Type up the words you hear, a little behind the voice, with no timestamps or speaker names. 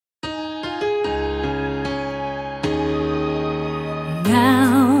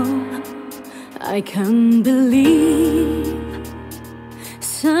I can't believe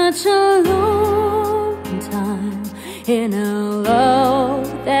such a long time in a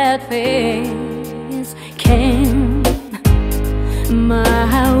love that fades came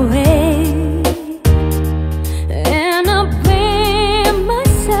my way, and I blame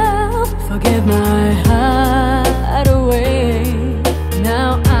myself, forgive my heart away.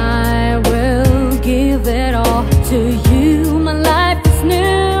 Now I will give it all to you. My life is new.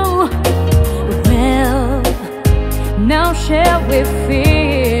 Well, now shall we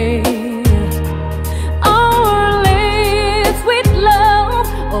feel our lives with love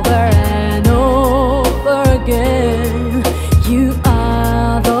over and over again? You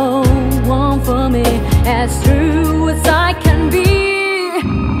are the one for me, as true as I can be.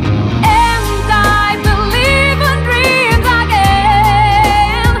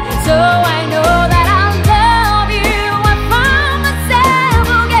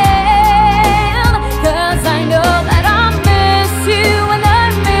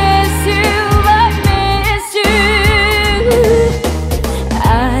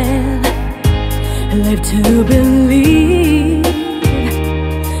 To believe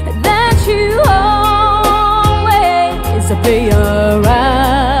that you always be around.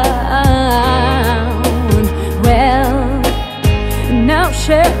 Well, now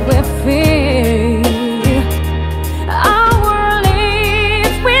shall we feel our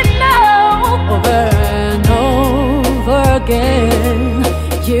lives with love over and over again?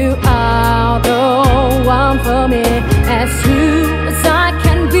 You are the one for me, as true as I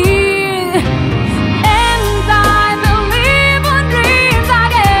can be.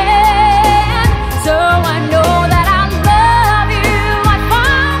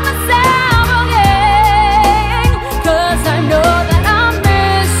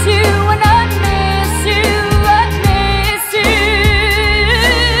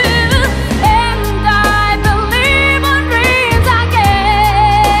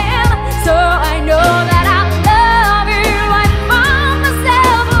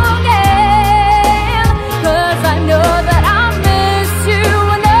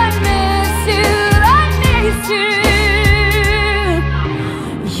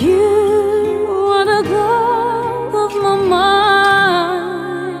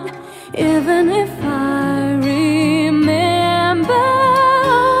 Even if I remember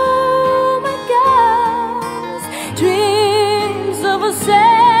my guys, dreams of a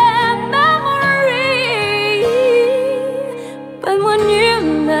sad memory, but when you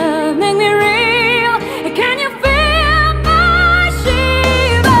love, make me real. Can you feel my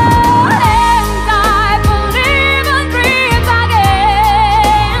shiver? And I believe in dreams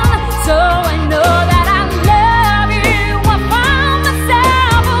again, so I know that I love you. I found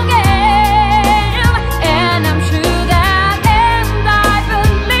myself again. And I'm sure that, and I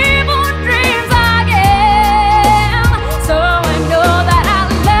believe in dreams again, so I know that I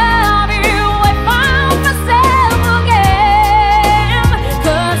love you. I found myself again,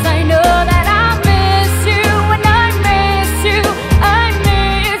 'cause I know that I miss you, and I miss you, I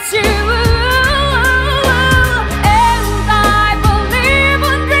miss you. And I believe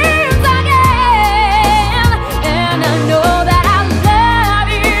in dreams again, and I know that I love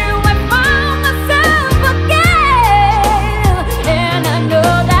you. I found myself again, and I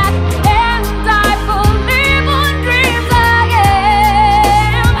know that, and I believe in dreams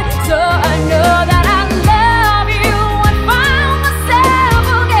again, so I know that I love you. I found myself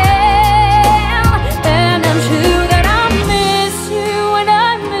again, and I'm sure that I miss you, and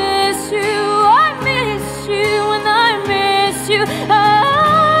I miss you, I miss you, and I miss you, I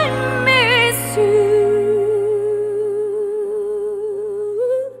miss you.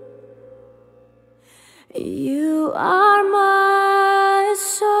 You are